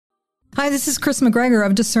Hi, this is Chris McGregor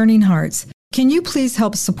of Discerning Hearts. Can you please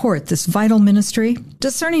help support this vital ministry?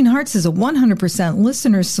 Discerning Hearts is a 100%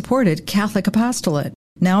 listener-supported Catholic apostolate.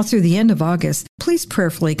 Now through the end of August, please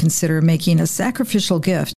prayerfully consider making a sacrificial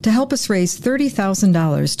gift to help us raise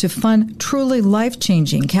 $30,000 to fund truly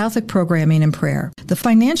life-changing Catholic programming and prayer. The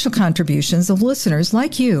financial contributions of listeners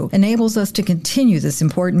like you enables us to continue this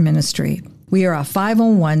important ministry. We are a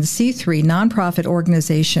 501c3 nonprofit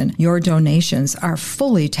organization. Your donations are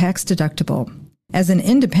fully tax-deductible. As an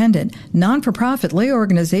independent, non-for-profit lay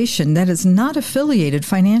organization that is not affiliated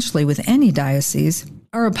financially with any diocese,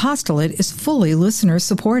 our apostolate is fully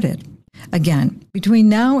listener-supported. Again, between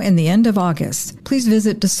now and the end of August, please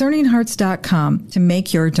visit discerninghearts.com to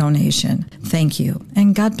make your donation. Thank you,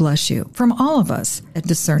 and God bless you from all of us at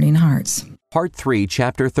Discerning Hearts. Part 3,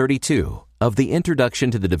 Chapter 32 of the Introduction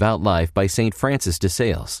to the Devout Life by St. Francis de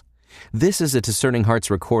Sales. This is a Discerning Hearts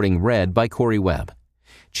recording read by Corey Webb.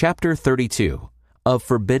 Chapter 32 of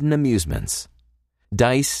Forbidden Amusements.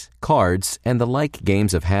 Dice, cards, and the like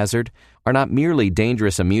games of hazard are not merely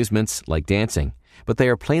dangerous amusements like dancing, but they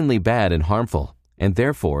are plainly bad and harmful, and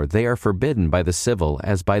therefore they are forbidden by the civil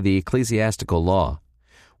as by the ecclesiastical law.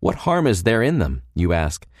 What harm is there in them, you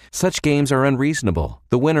ask? Such games are unreasonable.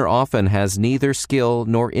 The winner often has neither skill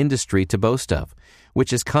nor industry to boast of,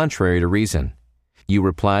 which is contrary to reason. You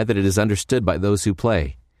reply that it is understood by those who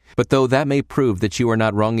play. But though that may prove that you are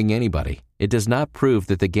not wronging anybody, it does not prove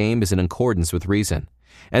that the game is in accordance with reason,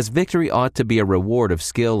 as victory ought to be a reward of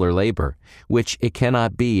skill or labor, which it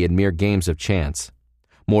cannot be in mere games of chance.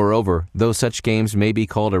 Moreover, though such games may be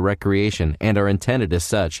called a recreation and are intended as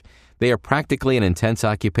such, they are practically an intense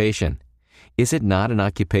occupation. Is it not an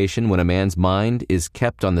occupation when a man's mind is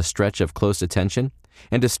kept on the stretch of close attention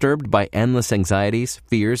and disturbed by endless anxieties,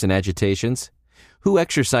 fears, and agitations? Who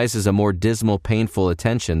exercises a more dismal, painful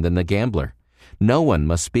attention than the gambler? No one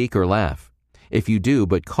must speak or laugh. If you do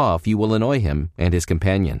but cough, you will annoy him and his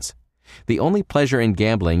companions. The only pleasure in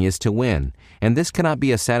gambling is to win, and this cannot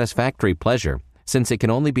be a satisfactory pleasure, since it can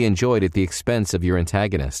only be enjoyed at the expense of your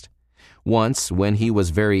antagonist. Once, when he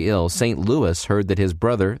was very ill, St. Louis heard that his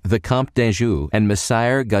brother, the Comte d'Anjou, and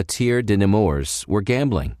Messire Gautier de Nemours were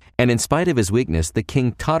gambling, and in spite of his weakness, the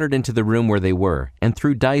king tottered into the room where they were, and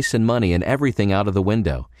threw dice and money and everything out of the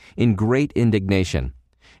window, in great indignation.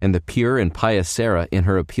 And the pure and pious Sarah, in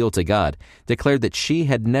her appeal to God, declared that she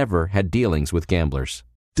had never had dealings with gamblers.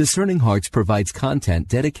 Discerning Hearts provides content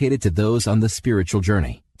dedicated to those on the spiritual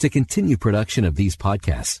journey. To continue production of these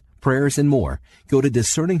podcasts, prayers, and more, go to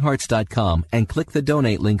discerninghearts.com and click the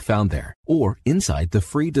donate link found there, or inside the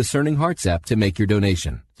free Discerning Hearts app to make your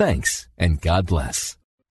donation. Thanks, and God bless.